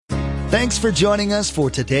Thanks for joining us for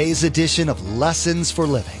today's edition of Lessons for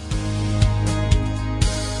Living.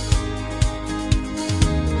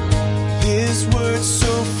 His word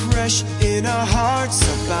so fresh in our hearts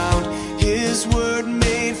abound. His word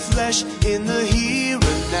made flesh in the here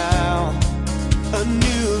and now. A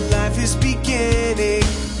new life is beginning.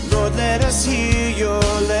 Lord, let us hear your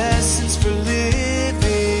lessons for living.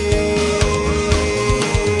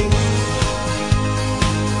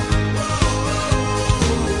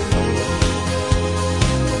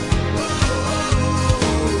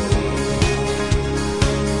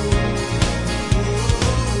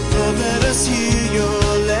 Lord, let us hear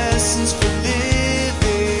your lessons for living.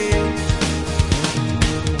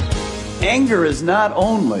 Anger is not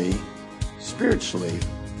only spiritually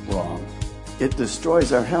wrong, it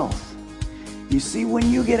destroys our health. You see,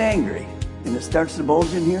 when you get angry and it starts to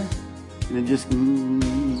bulge in here, and it just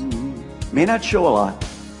may not show a lot,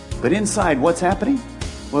 but inside what's happening?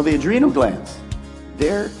 Well, the adrenal glands,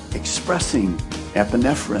 they're expressing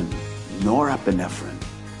epinephrine, norepinephrine.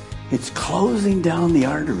 It's closing down the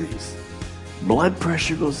arteries. Blood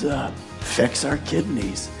pressure goes up, affects our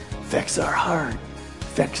kidneys, affects our heart,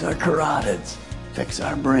 affects our carotids, affects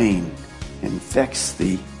our brain, and affects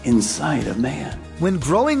the inside of man. When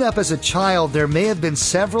growing up as a child, there may have been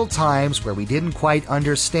several times where we didn't quite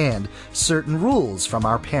understand certain rules from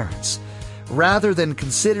our parents. Rather than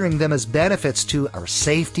considering them as benefits to our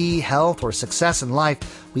safety, health, or success in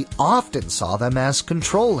life, we often saw them as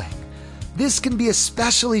controlling. This can be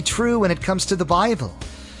especially true when it comes to the Bible.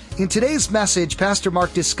 In today's message, Pastor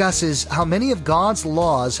Mark discusses how many of God's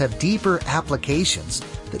laws have deeper applications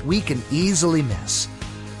that we can easily miss.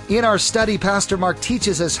 In our study, Pastor Mark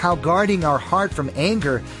teaches us how guarding our heart from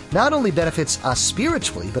anger not only benefits us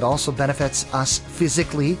spiritually, but also benefits us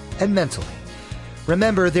physically and mentally.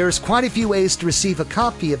 Remember, there's quite a few ways to receive a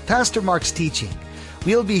copy of Pastor Mark's teaching.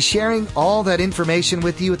 We'll be sharing all that information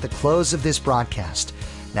with you at the close of this broadcast.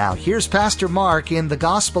 Now, here's Pastor Mark in the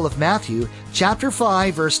Gospel of Matthew, chapter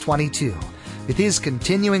 5, verse 22, with his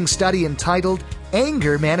continuing study entitled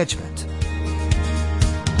Anger Management.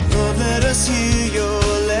 Lord, let us hear your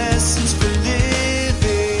lessons for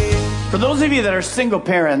living. For those of you that are single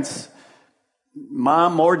parents,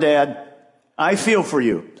 mom or dad, I feel for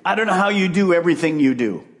you. I don't know how you do everything you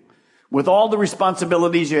do. With all the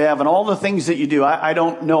responsibilities you have and all the things that you do, I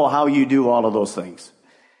don't know how you do all of those things.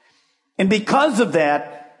 And because of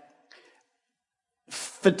that,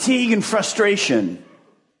 fatigue and frustration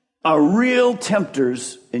are real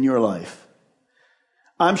tempters in your life.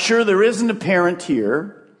 I'm sure there isn't a parent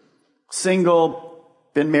here, single,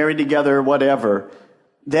 been married together, whatever,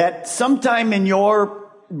 that sometime in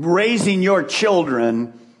your raising your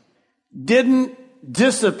children didn't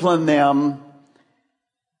discipline them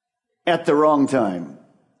at the wrong time.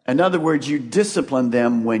 In other words, you disciplined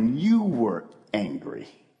them when you were angry.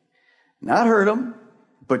 Not hurt them,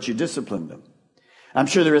 but you disciplined them. I'm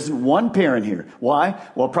sure there isn't one parent here. Why?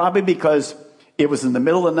 Well, probably because it was in the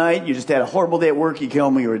middle of the night. You just had a horrible day at work. You came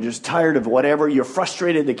home. You were just tired of whatever. You're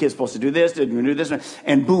frustrated. The kid's supposed to do this, didn't do this.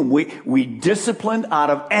 And boom, we disciplined out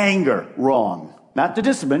of anger. Wrong. Not to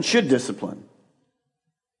discipline, should discipline.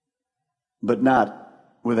 But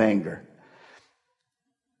not with anger.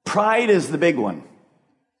 Pride is the big one.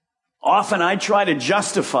 Often I try to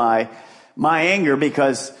justify my anger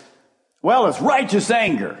because, well, it's righteous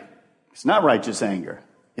anger. It's not righteous anger.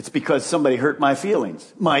 It's because somebody hurt my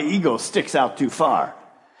feelings. My ego sticks out too far.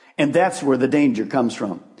 And that's where the danger comes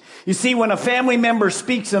from. You see, when a family member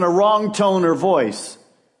speaks in a wrong tone or voice,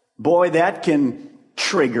 boy, that can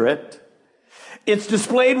trigger it. It's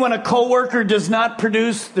displayed when a coworker does not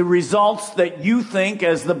produce the results that you think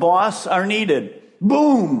as the boss are needed.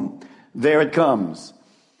 Boom! There it comes.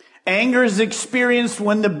 Anger is experienced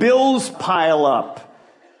when the bills pile up.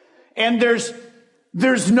 And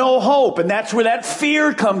there's no hope, and that's where that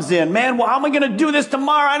fear comes in. Man, well, how am I going to do this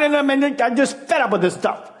tomorrow? I'm just fed up with this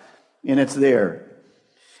stuff. And it's there.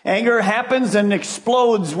 Anger happens and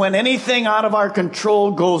explodes when anything out of our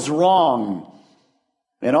control goes wrong.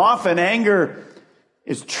 And often anger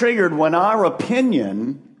is triggered when our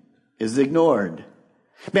opinion is ignored.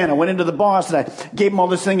 Man, I went into the boss and I gave him all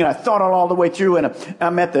this thing and I thought it all the way through, and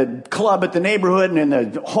I'm at the club at the neighborhood and in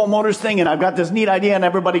the homeowners thing, and I've got this neat idea and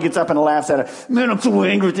everybody gets up and laughs at it. Man, I'm so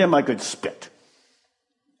angry with them I could spit.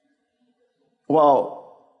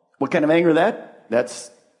 Well, what kind of anger is that?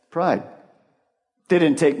 That's pride. They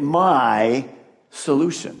didn't take my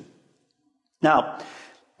solution. Now,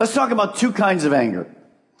 let's talk about two kinds of anger.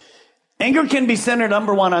 Anger can be centered,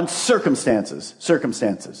 number one, on circumstances.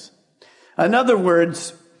 In other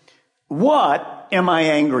words, what am I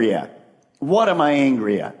angry at? What am I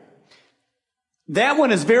angry at? That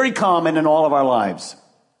one is very common in all of our lives.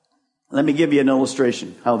 Let me give you an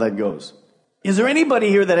illustration how that goes. Is there anybody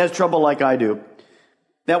here that has trouble like I do,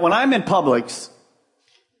 that when I'm in Publix,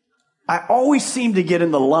 I always seem to get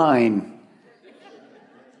in the line?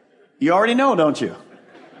 You already know, don't you?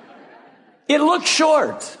 It looks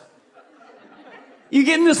short. You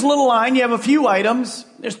get in this little line, you have a few items,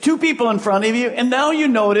 there's two people in front of you, and now you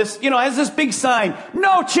notice, it has this big sign,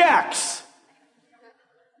 no checks.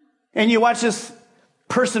 And you watch this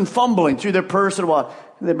person fumbling through their purse and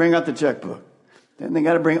they bring out the checkbook. Then they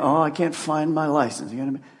got to bring, I can't find my license.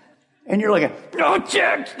 And you're like, no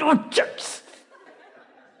checks, no checks.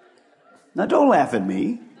 Now don't laugh at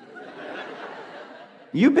me.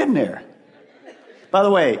 You've been there. By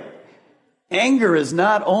the way, anger is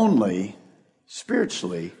not only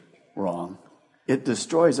spiritually wrong, it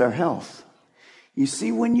destroys our health. You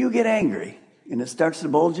see, when you get angry and it starts to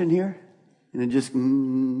bulge in here, and it just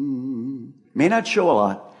may not show a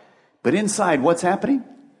lot, but inside what's happening?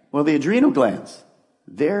 Well, the adrenal glands,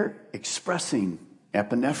 they're expressing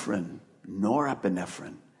epinephrine,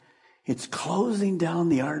 norepinephrine. It's closing down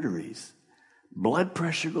the arteries. Blood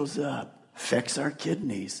pressure goes up, affects our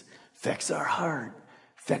kidneys, affects our heart,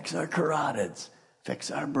 affects our carotids,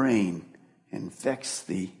 affects our brain, and affects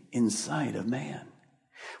the inside of man.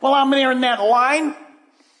 Well, I'm there in that line,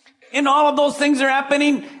 and all of those things are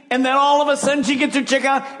happening, and then all of a sudden she gets her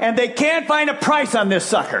checkout, and they can't find a price on this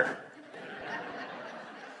sucker.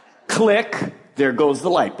 Click, there goes the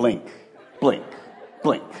light. Blink, blink,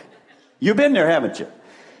 blink. You've been there, haven't you?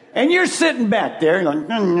 And you're sitting back there going,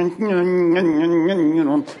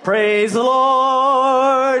 praise the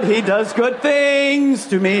Lord, He does good things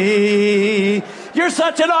to me. You're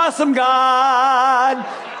such an awesome God.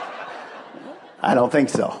 I don't think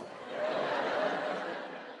so.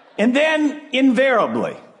 And then,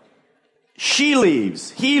 invariably, she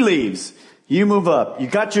leaves, he leaves, you move up. You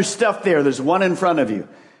got your stuff there. There's one in front of you.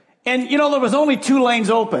 And, there was only 2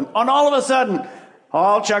 lanes open. And all of a sudden,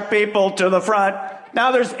 all Chuck people to the front.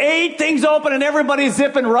 Now there's 8 things open and everybody's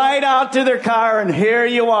zipping right out to their car, and here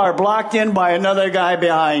you are, blocked in by another guy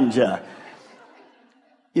behind you.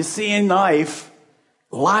 You see, in life,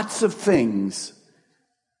 lots of things,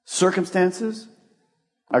 circumstances,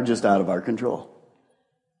 are just out of our control.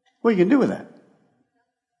 What are you going to do with that?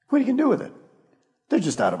 What are you going to do with it? They're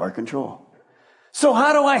just out of our control. So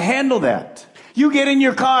how do I handle that? You get in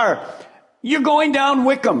your car, you're going down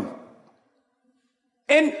Wickham,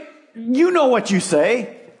 and you know what you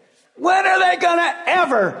say. When are they going to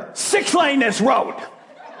ever 6-lane this road?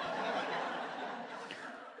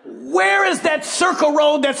 Where is that circle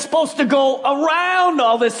road that's supposed to go around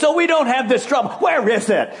all this so we don't have this trouble? Where is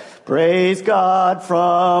it? Praise God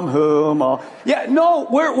from whom all... Yeah, no,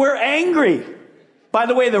 we're angry. By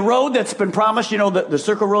the way, the road that's been promised, the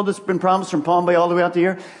circle road that's been promised from Palm Bay all the way out to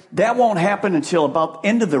here, that won't happen until about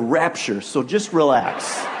end of the rapture, so just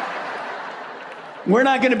relax. We're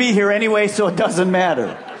not going to be here anyway, so it doesn't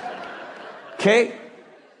matter. Okay?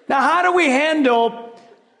 Now, how do we handle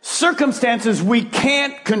circumstances we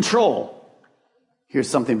can't control? Here's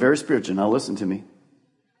something very spiritual. Now listen to me.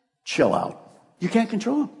 Chill out. You can't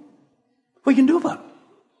control them. What can you do about them?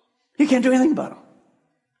 You can't do anything about them.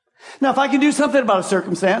 Now, if I can do something about a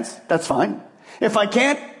circumstance, that's fine. If I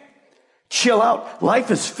can't, chill out.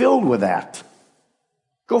 Life is filled with that.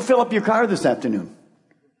 Go fill up your car this afternoon.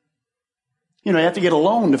 You have to get a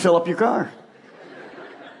loan to fill up your car.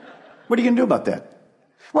 What are you going to do about that?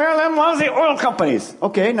 Well, them lousy oil companies.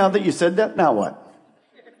 Okay, now that you said that, now what?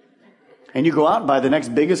 And you go out and buy the next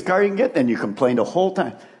biggest car you can get, then you complain the whole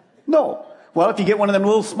time. No. Well, if you get one of them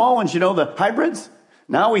little small ones, the hybrids,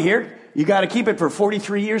 now we hear you got to keep it for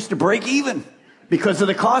 43 years to break even because of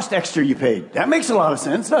the cost extra you paid. That makes a lot of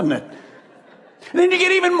sense, doesn't it? And then you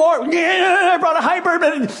get even more. I brought a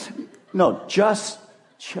hybrid. No, just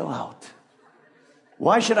chill out.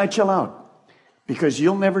 Why should I chill out? Because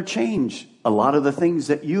you'll never change a lot of the things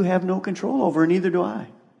that you have no control over, and neither do I.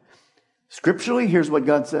 Scripturally, here's what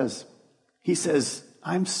God says. He says,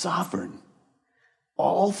 I'm sovereign.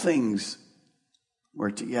 All things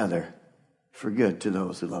work together for good to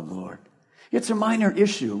those who love the Lord. It's a minor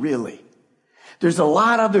issue, really. There's a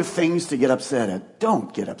lot of other things to get upset at.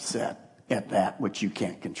 Don't get upset at that which you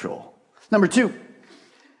can't control. Number 2,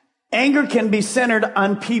 anger can be centered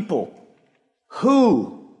on people.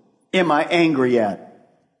 Who am I angry at?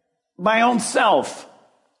 My own self,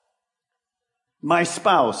 my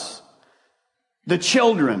spouse, the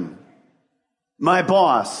children, my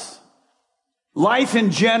boss, life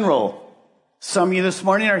in general. Some of you this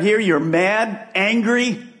morning are here, you're mad,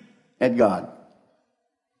 angry at God.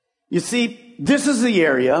 You see, this is the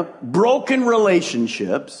area, broken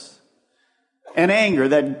relationships, and anger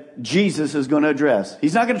that Jesus is going to address.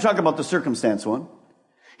 He's not going to talk about the circumstance one.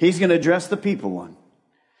 He's going to address the people one.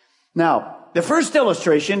 Now, the first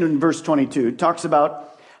illustration in verse 22 talks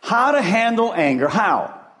about how to handle anger.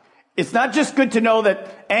 How? It's not just good to know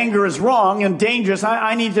that anger is wrong and dangerous.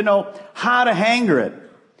 I need to know how to handle it.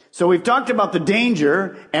 So we've talked about the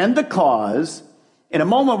danger and the cause. In a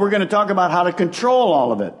moment, we're going to talk about how to control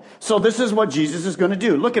all of it. So this is what Jesus is going to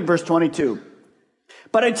do. Look at verse 22.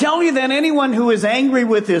 But I tell you that anyone who is angry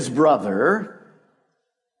with his brother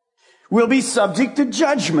will be subject to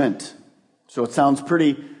judgment. So it sounds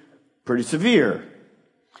pretty severe.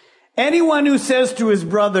 Anyone who says to his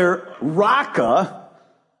brother, Raka,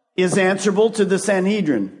 is answerable to the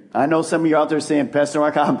Sanhedrin. I know some of you out there saying, Pastor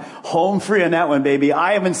Raka, I'm home free on that one, baby.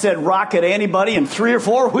 I haven't said Raka to anybody in 3 or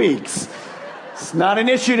 4 weeks. It's not an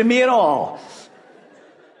issue to me at all.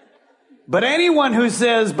 But anyone who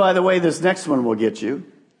says, by the way, this next one will get you.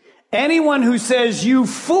 Anyone who says, you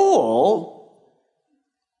fool,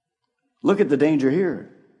 look at the danger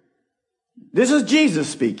here. This is Jesus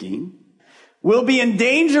speaking, will be in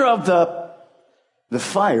danger of the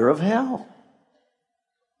fire of hell.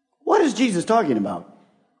 What is Jesus talking about?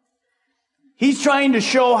 He's trying to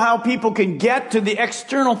show how people can get to the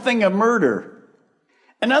external thing of murder.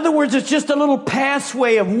 In other words, it's just a little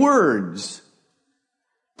passway of words.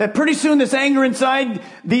 That pretty soon this anger inside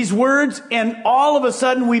these words, and all of a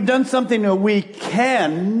sudden we've done something that we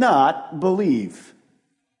cannot believe.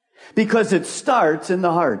 Because it starts in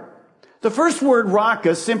the heart. The first word,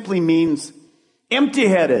 raka, simply means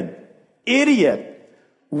empty-headed, idiot,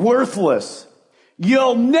 worthless.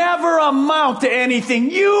 You'll never amount to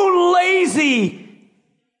anything. You lazy.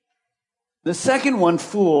 The second one,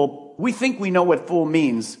 fool, we think we know what fool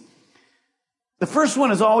means. The first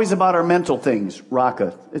one is always about our mental things,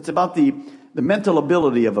 raka. It's about the mental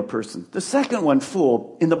ability of a person. The second one,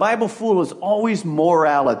 fool, in the Bible, fool is always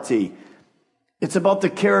morality. It's about the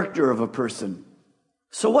character of a person.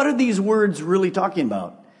 So what are these words really talking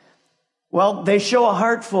about? Well, they show a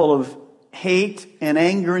heart full of hate and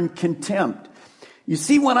anger and contempt. You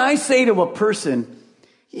see, when I say to a person,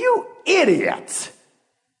 you idiot,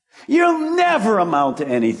 you'll never amount to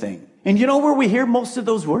anything. And you know where we hear most of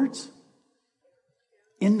those words?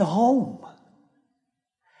 In the home.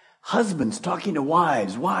 Husbands talking to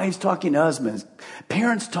wives, wives talking to husbands,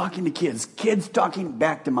 parents talking to kids, kids talking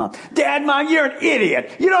back to mom. Dad, Mom, you're an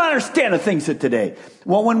idiot. You don't understand the things of today.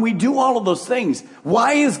 Well, when we do all of those things,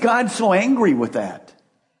 why is God so angry with that?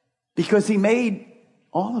 Because He made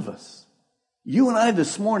all of us. You and I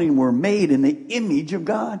this morning were made in the image of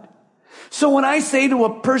God. So when I say to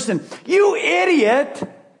a person, you idiot,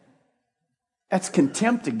 that's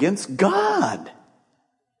contempt against God.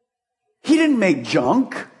 He didn't make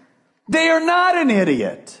junk. They are not an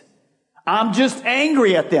idiot. I'm just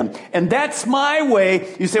angry at them. And that's my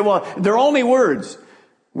way. You say, well, they're only words.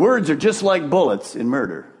 Words are just like bullets in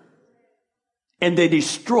murder. And they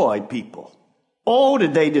destroy people. Oh,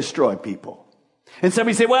 did they destroy people. And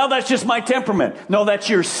somebody say, well, that's just my temperament. No, that's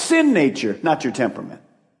your sin nature, not your temperament.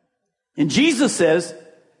 And Jesus says,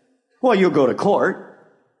 well, you'll go to court.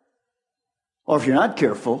 Or if you're not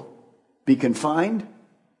careful, be confined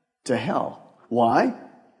to hell. Why?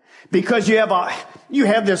 Because you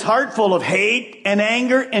have this heart full of hate and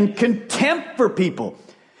anger and contempt for people.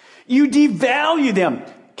 You devalue them.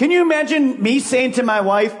 Can you imagine me saying to my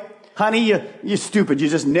wife, honey, you're stupid. You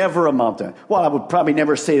just never amount to. Well, I would probably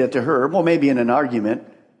never say that to her. Well, maybe in an argument.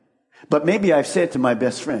 But maybe I've said to my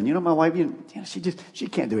best friend, you know, my wife, she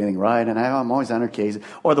can't do anything right. And I'm always on her case.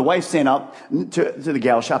 Or the wife saying out to the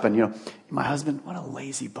gal shopping, you know, my husband, what a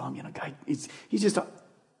lazy bum. You know, guy, he's just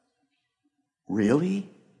really?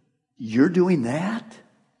 You're doing that?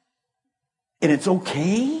 And it's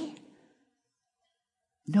okay?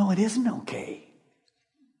 No, it isn't okay.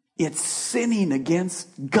 It's sinning against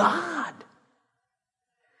God.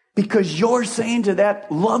 Because you're saying to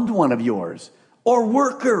that loved one of yours, or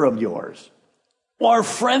worker of yours, or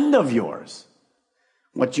friend of yours,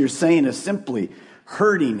 what you're saying is simply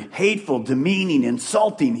hurting, hateful, demeaning,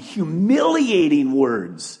 insulting, humiliating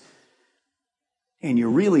words. And you're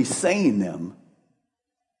really saying them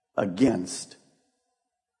against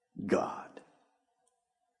God.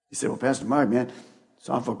 You say, well, Pastor Mark, man, it's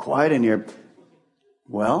awful quiet in here.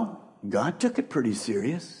 Well, God took it pretty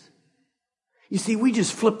serious. You see, we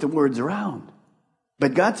just flip the words around.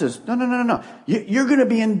 But God says, no. You're going to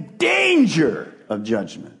be in danger of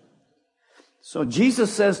judgment. So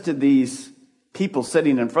Jesus says to these people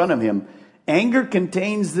sitting in front of him, anger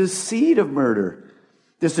contains this seed of murder.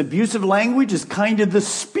 This abusive language is kind of the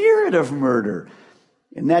spirit of murder.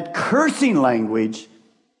 And that cursing language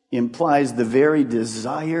implies the very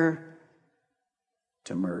desire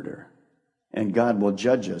to murder. And God will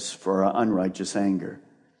judge us for our unrighteous anger.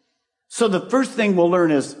 So the first thing we'll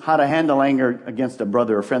learn is how to handle anger against a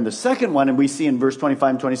brother or friend. The second one, and we see in verse 25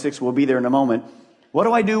 and 26, we'll be there in a moment. What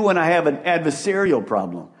do I do when I have an adversarial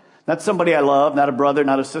problem? Not somebody I love, not a brother,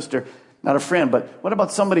 not a sister, not a friend, but what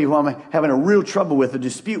about somebody who I'm having a real trouble with, a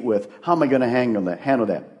dispute with? How am I going to handle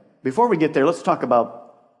that? Before we get there, let's talk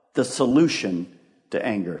about the solution to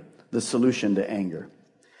anger. The solution to anger.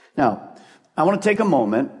 Now, I want to take a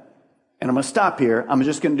moment, and I'm going to stop here. I'm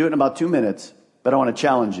just going to do it in about 2 minutes, but I want to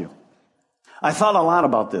challenge you. I thought a lot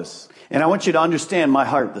about this, and I want you to understand my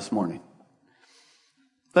heart this morning.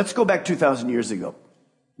 Let's go back 2,000 years ago.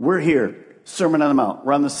 We're here, Sermon on the Mount.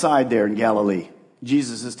 We're on the side there in Galilee.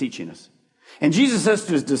 Jesus is teaching us. And Jesus says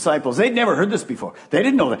to his disciples, they'd never heard this before. They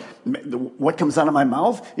didn't know that what comes out of my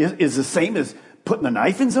mouth is the same as putting a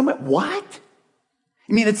knife in someone. What?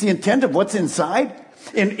 You mean it's the intent of what's inside?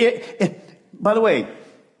 And by the way,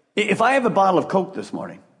 if I have a bottle of Coke this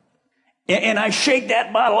morning, and I shake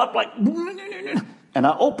that bottle up like, and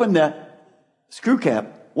I open that screw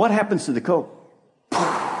cap, what happens to the Coke?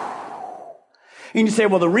 And you say,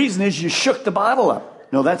 well, the reason is you shook the bottle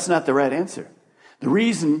up. No, that's not the right answer. The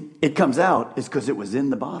reason it comes out is because it was in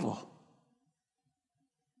the bottle.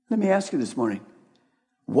 Let me ask you this morning,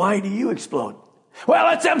 why do you explode?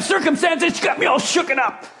 Well, it's some circumstance that's got me all shooken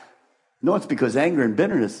up. No, it's because anger and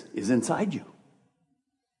bitterness is inside you.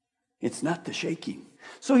 It's not the shaking.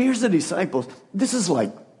 So here's the disciples. This is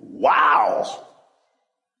like, wow.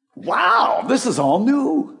 Wow, this is all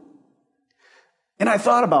new. And I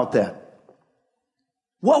thought about that.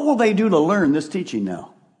 What will they do to learn this teaching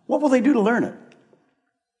now? What will they do to learn it?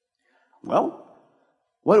 Well,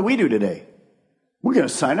 what do we do today? We're going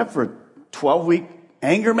to sign up for a 12-week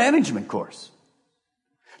anger management course.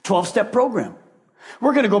 12-step program.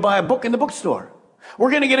 We're going to go buy a book in the bookstore.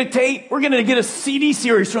 We're going to get a tape. We're going to get a CD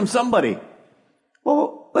series from somebody.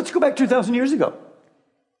 Well, let's go back 2,000 years ago.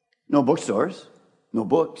 No bookstores, no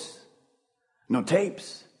books, no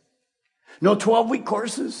tapes, no 12-week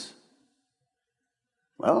courses.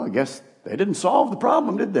 Well, I guess they didn't solve the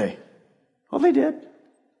problem, did they? Well, they did.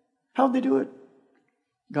 How'd they do it?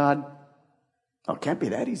 God. Oh, it can't be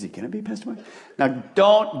that easy, can it be, Pastor Mike? Now,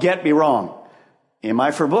 don't get me wrong. Am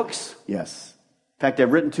I for books? Yes. In fact,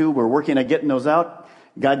 I've written 2. We're working on getting those out.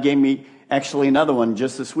 God gave me actually another one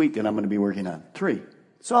just this week that I'm going to be working on. 3.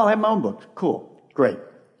 So I'll have my own book. Cool. Great.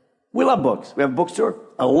 We love books. We have a bookstore.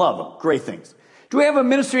 I love them. Great things. Do we have a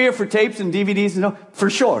ministry here for tapes and DVDs? No, for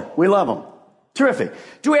sure. We love them. Terrific.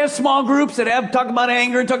 Do we have small groups that talk about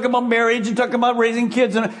anger and talk about marriage and talk about raising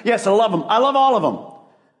kids? Yes, I love them. I love all of them.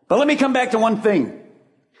 But let me come back to one thing.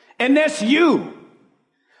 And that's you.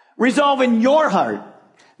 Resolve in your heart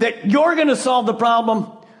that you're going to solve the problem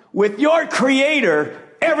with your Creator.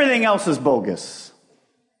 Everything else is bogus.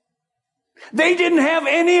 They didn't have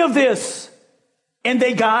any of this, and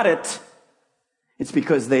they got it. It's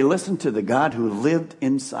because they listened to the God who lived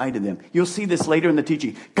inside of them. You'll see this later in the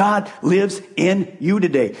teaching. God lives in you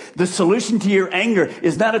today. The solution to your anger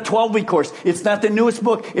is not a 12-week course. It's not the newest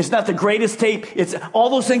book. It's not the greatest tape.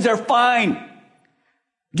 All those things are fine.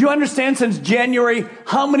 Do you understand, since January,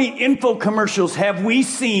 how many info commercials have we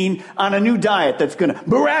seen on a new diet that's going to,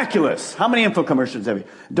 miraculous? How many info commercials have you?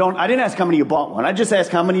 I didn't ask how many you bought one. I just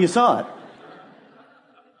asked how many you saw it.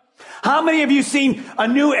 How many of you seen a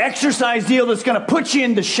new exercise deal that's going to put you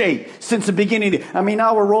into shape since the beginning?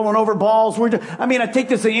 Now we're rolling over balls. I take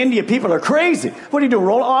this in India. People are crazy. What do you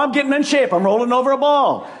do? I'm getting in shape. I'm rolling over a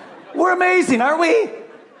ball. We're amazing, aren't we?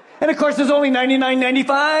 And of course, there's only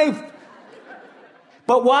 $99.95.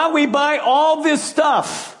 But while we buy all this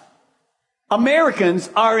stuff, Americans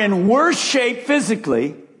are in worse shape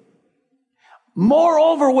physically, more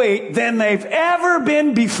overweight than they've ever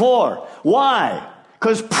been before. Why?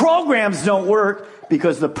 Because programs don't work,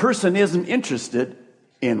 because the person isn't interested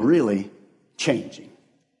in really changing.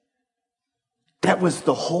 That was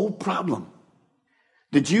the whole problem.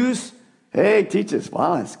 The Jews, hey, teach us.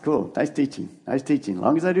 Wow, that's cool. Nice teaching. Nice teaching. As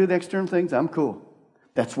long as I do the external things, I'm cool.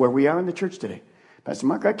 That's where we are in the church today. Pastor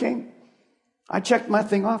Mark, I came. I checked my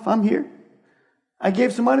thing off. I'm here. I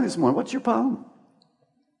gave some money this morning. What's your problem?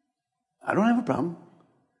 I don't have a problem.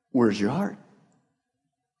 Where's your heart?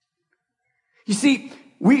 You see,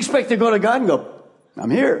 we expect to go to God and go,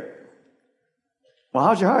 I'm here. Well,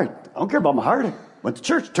 how's your heart? I don't care about my heart. I went to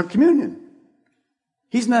church, took communion.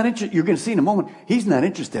 He's not interested. You're going to see in a moment. He's not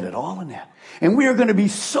interested at all in that. And we are going to be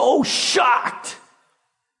so shocked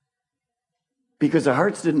because our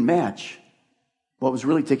hearts didn't match what was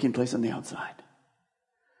really taking place on the outside.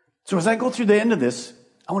 So as I go through the end of this,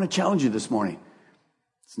 I want to challenge you this morning.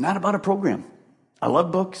 It's not about a program. I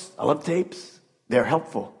love books. I love tapes. They're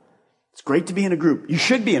helpful. It's great to be in a group. You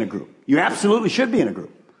should be in a group. You absolutely should be in a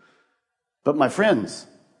group. But my friends,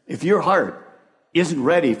 if your heart isn't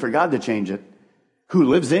ready for God to change it, who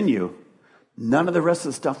lives in you, none of the rest of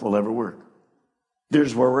the stuff will ever work.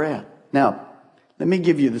 There's where we're at. Now, let me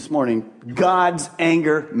give you this morning God's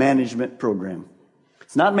anger management program.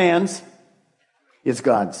 It's not man's, it's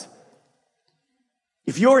God's.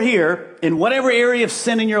 If you're here in whatever area of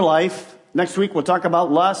sin in your life, next week we'll talk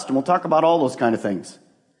about lust and we'll talk about all those kind of things.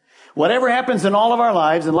 Whatever happens in all of our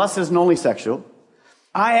lives, and lust isn't only sexual,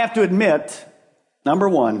 I have to admit, number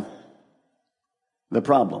one, the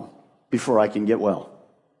problem before I can get well.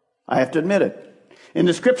 I have to admit it. In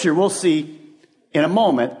the scripture, we'll see in a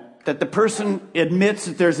moment that the person admits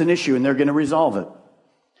that there's an issue and they're going to resolve it.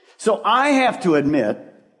 So I have to admit,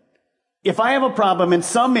 if I have a problem in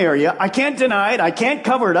some area, I can't deny it, I can't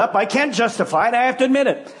cover it up, I can't justify it, I have to admit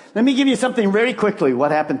it. Let me give you something very quickly,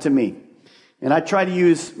 what happened to me. And I try to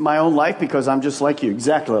use my own life because I'm just like you,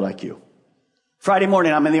 exactly like you. Friday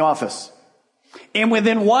morning, I'm in the office. And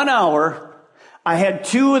within 1 hour, I had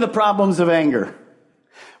two of the problems of anger.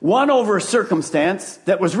 One over a circumstance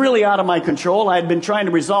that was really out of my control. I had been trying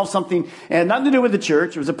to resolve something, and had nothing to do with the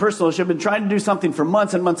church. It was a personal issue. I've been trying to do something for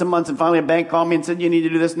months and months and months, and finally a bank called me and said, you need to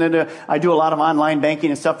do this. And then I do a lot of online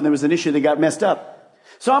banking and stuff, and there was an issue that got messed up.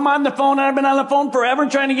 So I'm on the phone, and I've been on the phone forever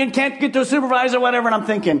trying to can't get to a supervisor or whatever, and I'm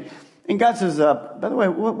thinking, and God says, by the way,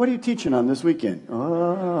 what are you teaching on this weekend?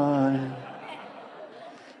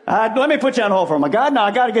 Let me put you on hold for a moment. God, now I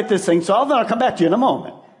got to get this thing solved, and I'll come back to you in a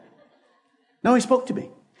moment. No, he spoke to me.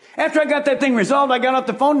 After I got that thing resolved, I got off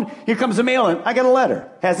the phone. Here comes the mail, and I got a letter.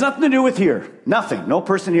 Has nothing to do with here. Nothing. No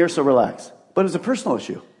person here, so relax. But it's a personal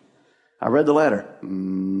issue. I read the letter.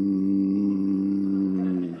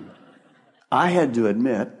 I had to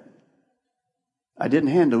admit, I didn't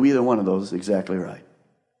handle either one of those exactly right.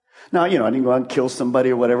 Now, I didn't go out and kill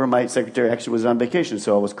somebody or whatever. My secretary actually was on vacation,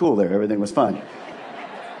 so I was cool there. Everything was fine.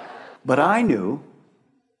 But I knew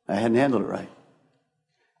I hadn't handled it right.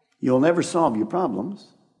 You'll never solve your problems,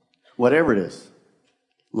 whatever it is.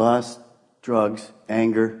 Lust, drugs,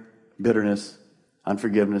 anger, bitterness,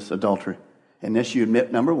 unforgiveness, adultery. Unless you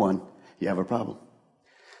admit, number one, you have a problem.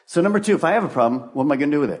 So number two, if I have a problem, what am I going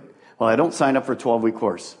to do with it? Well, I don't sign up for a 12-week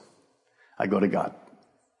course. I go to God.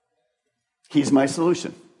 He's my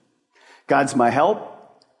solution. God's my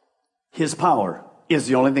help. His power is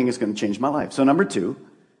the only thing that's going to change my life. So number two,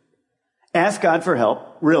 ask God for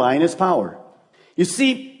help, rely on his power. You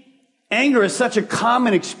see, anger is such a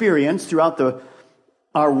common experience throughout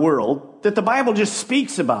our world that the Bible just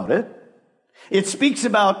speaks about it. It speaks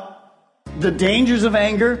about the dangers of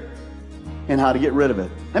anger and how to get rid of it.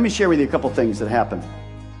 Let me share with you a couple things that happened.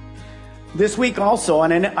 This week also,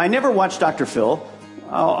 and I never watched Dr. Phil.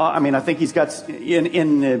 I think he's got,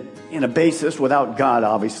 in a basis, without God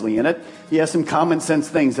obviously in it, he has some common sense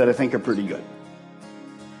things that I think are pretty good.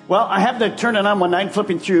 Well, I happened to turn it on one night,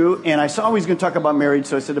 flipping through, and I saw he was going to talk about marriage,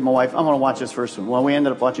 so I said to my wife, I'm going to watch this first one. Well, we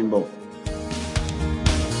ended up watching both.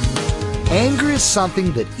 Anger is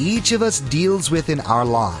something that each of us deals with in our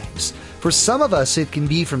lives. For some of us, it can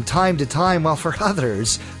be from time to time, while for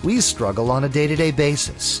others, we struggle on a day-to-day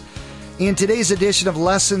basis. In today's edition of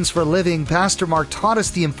Lessons for Living, Pastor Mark taught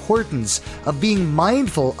us the importance of being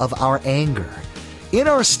mindful of our anger. In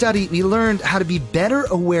our study, we learned how to be better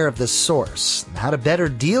aware of the source and how to better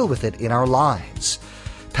deal with it in our lives.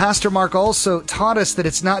 Pastor Mark also taught us that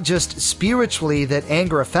it's not just spiritually that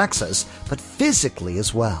anger affects us, but physically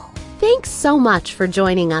as well. Thanks so much for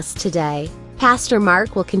joining us today. Pastor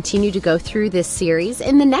Mark will continue to go through this series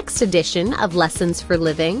in the next edition of Lessons for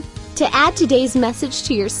Living. To add today's message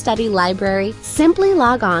to your study library, simply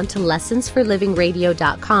log on to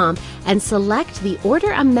lessonsforlivingradio.com and select the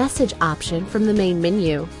Order a Message option from the main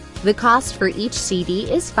menu. The cost for each CD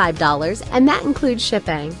is $5, and that includes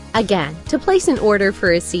shipping. Again, to place an order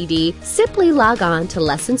for a CD, simply log on to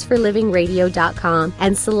lessonsforlivingradio.com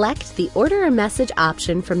and select the Order a Message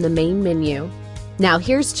option from the main menu. Now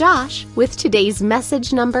here's Josh with today's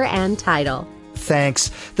message number and title. Thanks.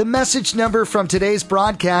 The message number from today's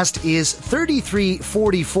broadcast is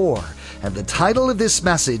 3344, and the title of this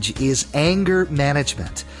message is Anger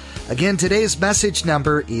Management. Again, today's message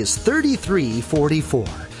number is 3344,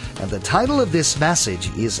 and the title of this message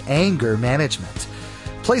is Anger Management.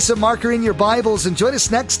 Place a marker in your Bibles and join us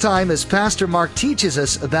next time as Pastor Mark teaches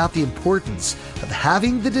us about the importance of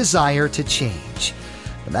having the desire to change.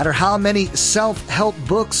 No matter how many self-help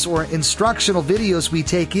books or instructional videos we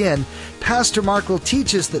take in, Pastor Mark will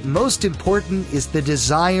teach us that most important is the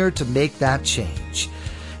desire to make that change.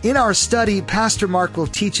 In our study, Pastor Mark will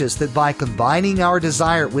teach us that by combining our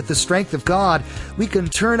desire with the strength of God, we can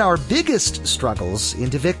turn our biggest struggles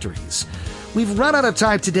into victories. We've run out of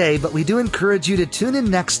time today, but we do encourage you to tune in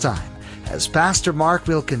next time as Pastor Mark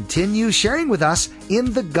will continue sharing with us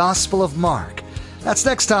in the Gospel of Mark. That's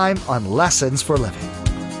next time on Lessons for Living.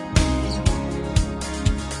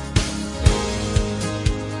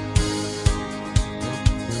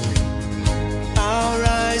 Our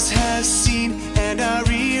eyes have seen and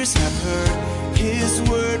our ears have heard His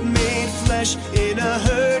word made flesh.